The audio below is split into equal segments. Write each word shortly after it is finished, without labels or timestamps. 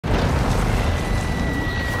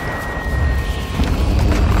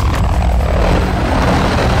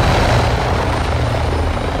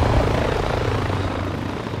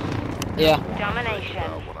Yeah. Domination.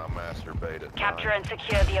 When I masturbate at Capture night. and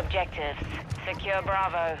secure the objectives. Secure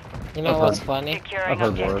Bravo. You know what's funny? Securing heard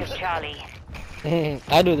objective worse. Charlie.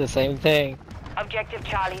 I do the same thing. Objective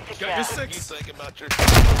Charlie secure. You thinking about your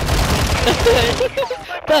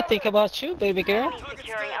Gotta think about you, baby girl. Enemy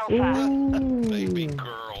securing Alpha. baby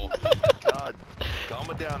girl? God,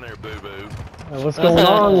 calm it down there, boo boo. What's going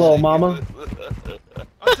on, little mama?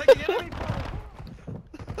 I'm taking enemy.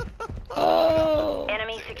 Oh.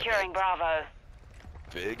 Enemy securing Bravo.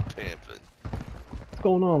 Big pimpin'. What's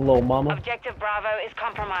going on, little mama? Objective Bravo is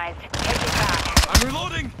compromised. Take it back. I'm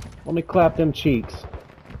reloading. Let me clap them cheeks.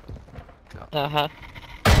 Uh-huh.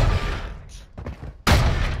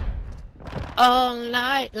 All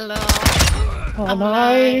night long. All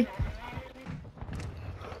night.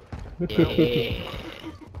 Yeah.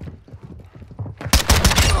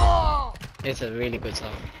 It's a really good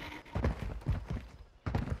song.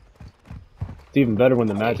 It's even better when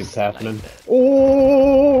the magic's happening.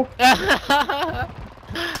 Oh!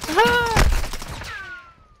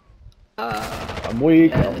 I'm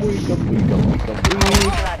weak, I'm weak, I'm weak, I'm weak, I'm weak.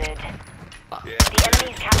 Blooded. Yeah, The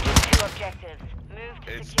enemy's captured 2 objectives. Move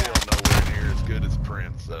to it's secure. still nowhere near as good as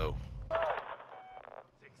Prince, though.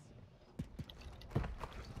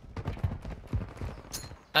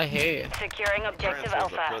 I hear you. Securing Prince objective was a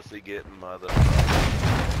Alpha. pussy getting mother.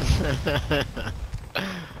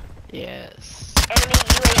 Yes. Enemy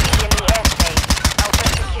UAV in the airspace. Alpha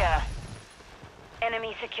secure.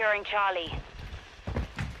 Enemy securing Charlie.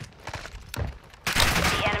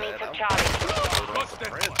 The enemy Man, took I'm Charlie. loading up the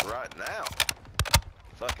Prince right now.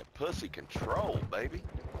 Fucking pussy control, baby.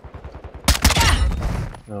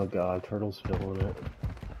 Oh god, Turtle's feeling it.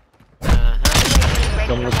 Uh-huh. Ready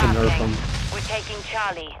Someone for can nerf tasking. him. We're taking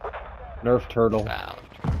Charlie. Nerf Turtle. Wow.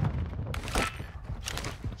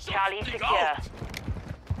 Charlie secure.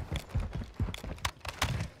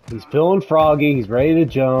 He's feeling froggy, he's ready to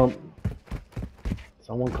jump.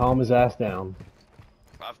 Someone calm his ass down.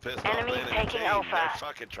 I've pissed Enemy's off the enemy taking team. Alpha. They're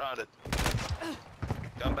fucking trying to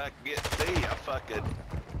come back and get C. I fucking...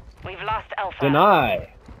 We've lost Alpha. Deny!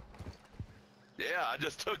 Yeah, I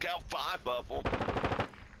just took out 5 of them.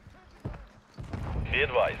 Be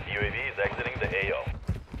advised, UAV is exiting the AO.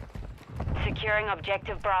 Securing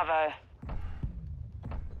objective Bravo.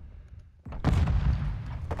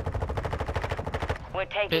 We're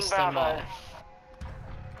taking Piss them Bravo. off.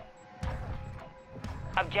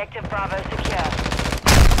 Objective Bravo secure.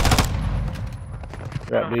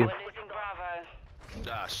 Right, B. We're losing Bravo.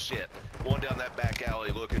 Ah, shit. One down that back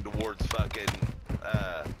alley looking towards fucking,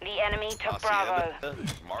 The enemy took Hacienda. Bravo.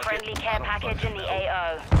 Market? Friendly care I don't package in fucking the know.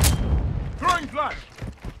 AO. Throwing flash!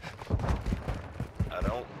 I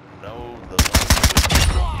don't know the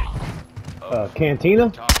language. Cantina?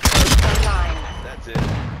 Online. That's it.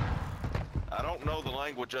 I don't know the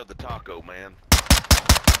language of the taco, man.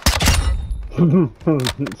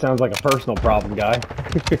 Sounds like a personal problem, guy. Damn.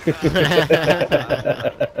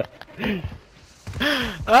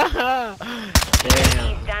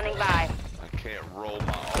 He's standing by. I can't roll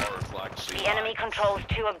my R's like she The enemy likes. controls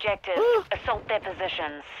 2 objectives. Assault their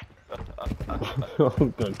positions.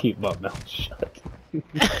 I'm gonna keep my mouth shut.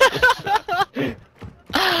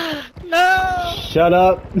 No! Shut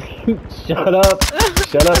up! Shut up!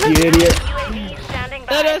 Shut up, you idiot! UAV standing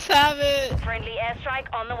Let by. us have it! Friendly airstrike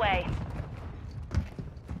on the way.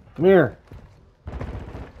 Come here.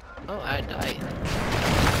 Oh, I died.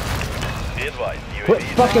 Be advised, UAV Quit is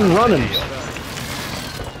fucking exiting running! the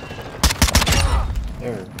AO.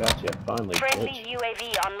 There, gotcha, finally, Friendly bitch.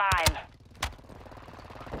 UAV online.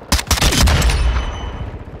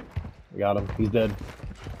 I got him, he's dead.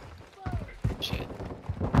 Shit.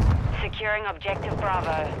 Securing objective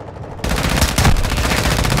Bravo.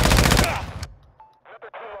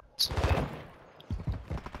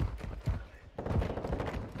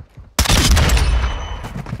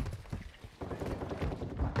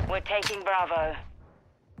 We're taking Bravo.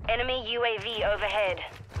 Enemy UAV overhead.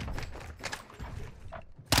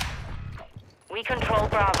 We control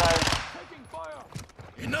Bravo.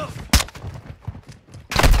 Enough!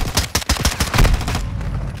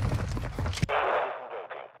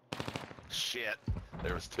 Shit.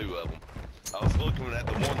 There was 2 of them. I was looking at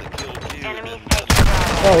the one that killed you. and Enemies then taking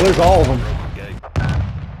Bravo. Oh, there's all of them. broke the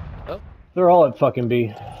gate. They're all at fucking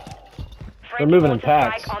B. Friendly moving in mortar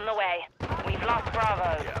packs. strike on the way. We've lost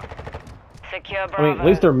Bravo. Yeah. Secure I Bravo. mean, at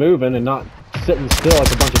least they're moving and not sitting still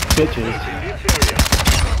like a bunch of bitches.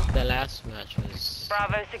 The last match was...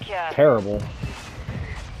 Bravo secure. Terrible.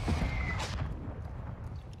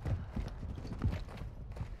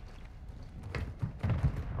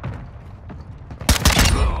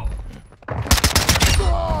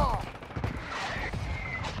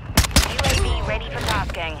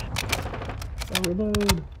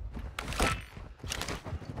 Reload.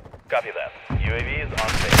 Copy that. UAV is on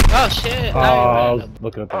station. Oh shit! Oh, I I ran was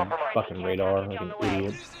looking at the fucking radar like an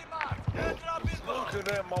idiot. Looking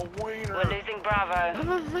at my We're wiener. losing Bravo.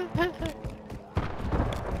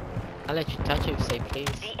 I'll let you touch it if you say please.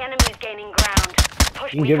 The enemy's gaining ground.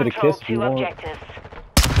 Push You can give it a control kiss if you 2 want. objectives.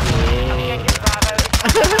 Yeah. Objective Bravo is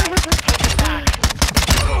compromised. Take it back.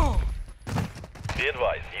 Be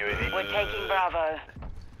advised, UAV. We're taking Bravo.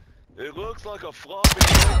 It looks like a floppy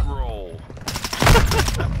egg roll.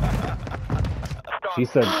 She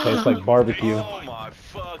said it tastes like barbecue. Oh my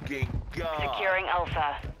fucking god. Securing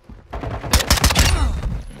Alpha.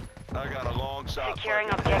 I got a long shot. Securing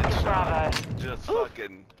fucking objective headshot. Bravo. Just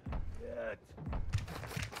fucking.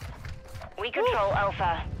 We control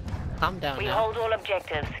Alpha. Calm down We now. hold all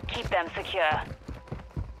objectives. Keep them secure.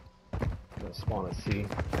 Gonna spawn a C.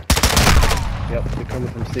 Yep, they're coming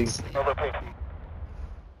from C.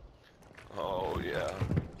 Oh yeah.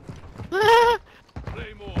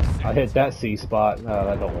 I hit that C spot. No,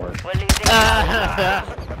 that don't work. We're losing Alpha.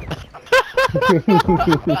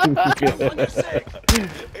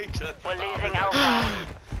 He just- We're losing Alpha.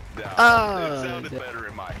 No, Oh, it sounded better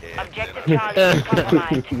in my head. Objective than- Charlie is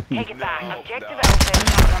compromised. Take it back. No, Objective no. Alpha is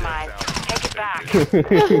compromised. Take it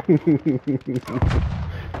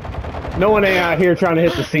back. No one ain't out here trying to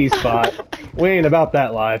hit the C spot. We ain't about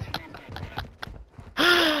that life.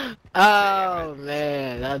 Oh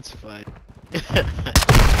man, that's fun.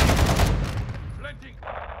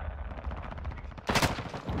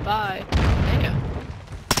 Bye. Damn.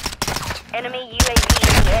 Enemy UAV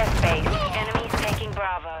in the airspace. Enemies taking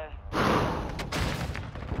Bravo.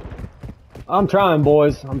 I'm trying,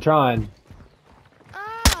 boys. I'm trying.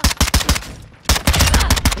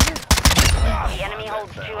 The enemy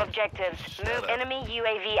holds 2 objectives. Move enemy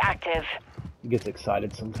UAV active. He gets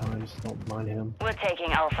excited sometimes. Don't mind him. We're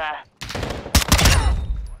taking Alpha.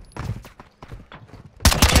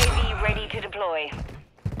 UAV ready to deploy.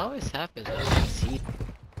 Always happens when I see.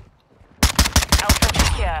 Alpha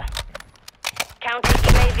secure. Counter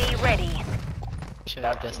UAV ready. Should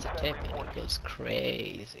have just a tip and it goes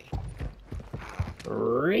crazy.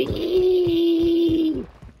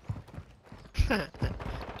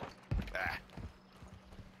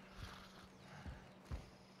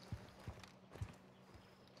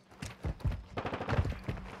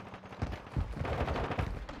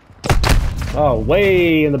 Oh,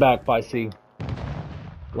 way in the back by C.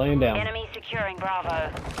 Laying down. Enemy securing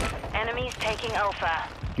Bravo. Enemies taking Alpha.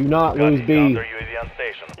 Do not lose B. Counter UAV on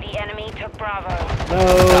station. The enemy took Bravo. No.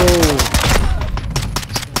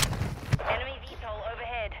 Enemy VTOL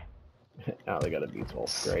overhead. Now they got a VTOL.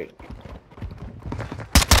 Great.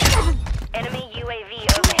 Enemy UAV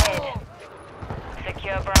overhead.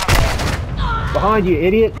 Secure Bravo. Behind you,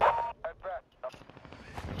 idiot.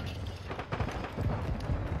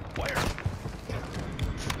 Where?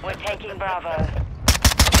 We're taking Bravo.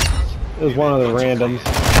 It was one of the randoms.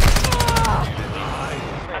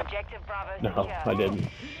 Objective Bravo No, secure. I didn't.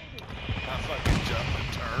 I fucking jumped and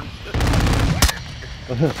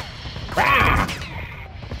turned.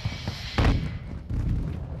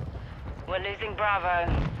 We're losing Bravo.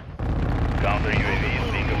 Counter UAV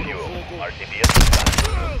is being fuel. RTB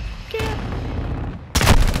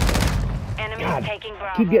Enemies God, taking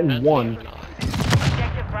Bravo. keep getting one.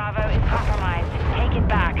 Objective Bravo is compromised. Take it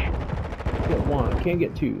back. Get one. I can't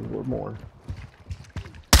get 2 or more.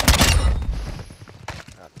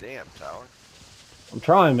 God damn, Tower. I'm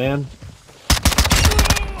trying, man. You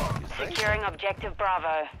think? Securing objective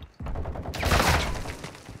Bravo.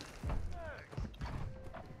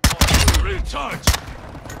 Recharge!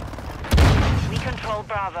 We control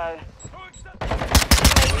Bravo.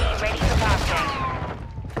 UAV ready for passing.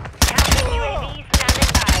 Captain UAV standing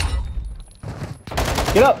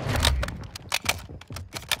by. Get up.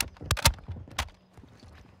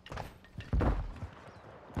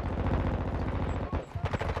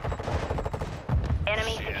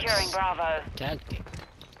 Enemy securing Bravo. Tactic.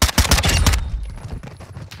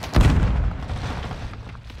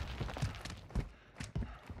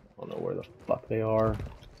 I don't know where the fuck they are.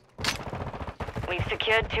 We've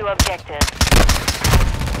secured 2 objectives.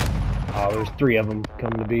 Oh, there's 3 of them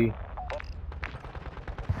coming to B.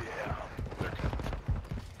 Yeah, they're coming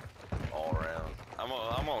all around. I'm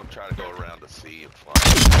gonna try to go around to C and fly.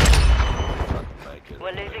 If I can make it.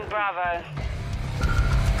 We're losing Bravo.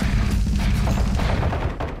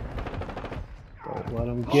 Don't let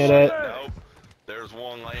them get it. Nope. There's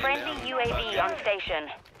one laying Friendly down. UAV on station.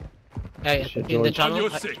 Hey, Shit, in the George. tunnel.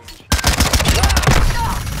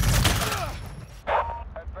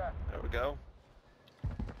 There we go.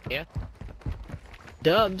 Yeah.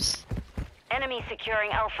 Dubs. Enemy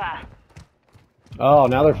securing Alpha. Oh,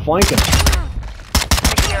 now they're flanking.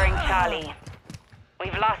 Securing Charlie.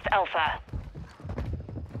 We've lost Alpha.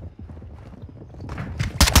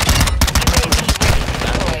 UAV ready to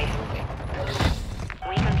deploy.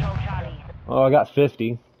 We control Charlie. Oh, I got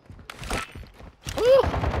 50.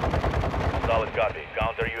 Solid copy.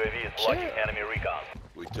 Counter UAV is blocking Sure. enemy recon.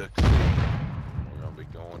 We took C. We're gonna be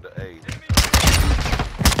going to A.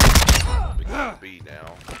 We're going to B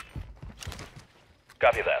now.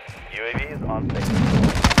 Copy that. UAV is on station.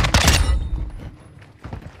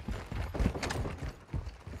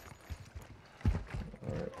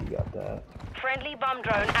 Alright, you got that. Friendly bomb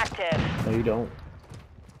drone active. No, you don't.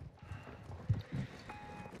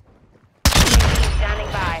 UAV standing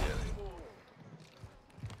by.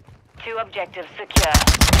 2 objectives secure.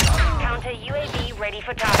 Counter UAV ready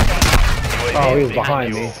for tasking. Oh, he was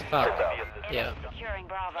behind me. Fuck. Yeah. Securing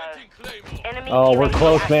Bravo. Enemy Oh, we're UAV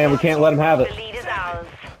close, man. We active. can't let him have it. The lead is ours.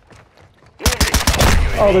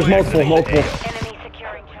 Oh, there's multiple. Enemy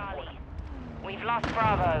securing Charlie. We've lost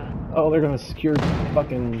Bravo. Oh, they're gonna secure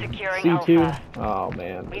fucking Securing C2. Alpha. Oh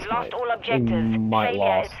man. We've this lost might- all we objectives. might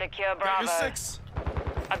Failure lose. is secure Bravo.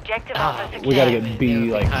 Objective Alpha secure. We gotta Damn get it, B they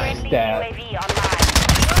were like behind. stat. UAV online.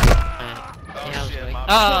 Yeah, I was shit, like,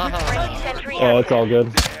 my Friendly oh, sentry Oh, it's all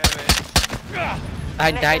good. Damn it.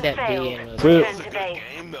 I died at Mission B and was We- That Return was a to good base.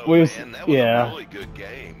 game though, We was- man. That was yeah. a really good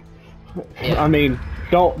game. yeah. I mean,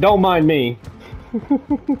 don't mind me. I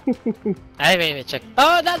haven't even checked.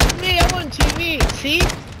 Oh, that's me. I won TV. See,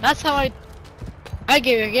 that's how I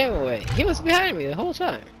gave a giveaway. He was behind me the whole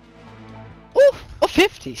time. Oof! Oh,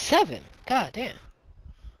 57. God damn.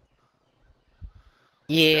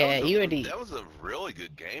 Yeah, That was you a- already. That was a really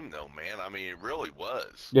good game though, man. I mean, it really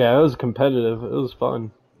was. Yeah, it was competitive. It was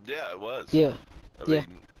fun. Yeah, it was. Yeah. I Yeah.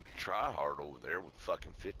 mean, try hard over there with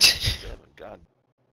fucking 57. God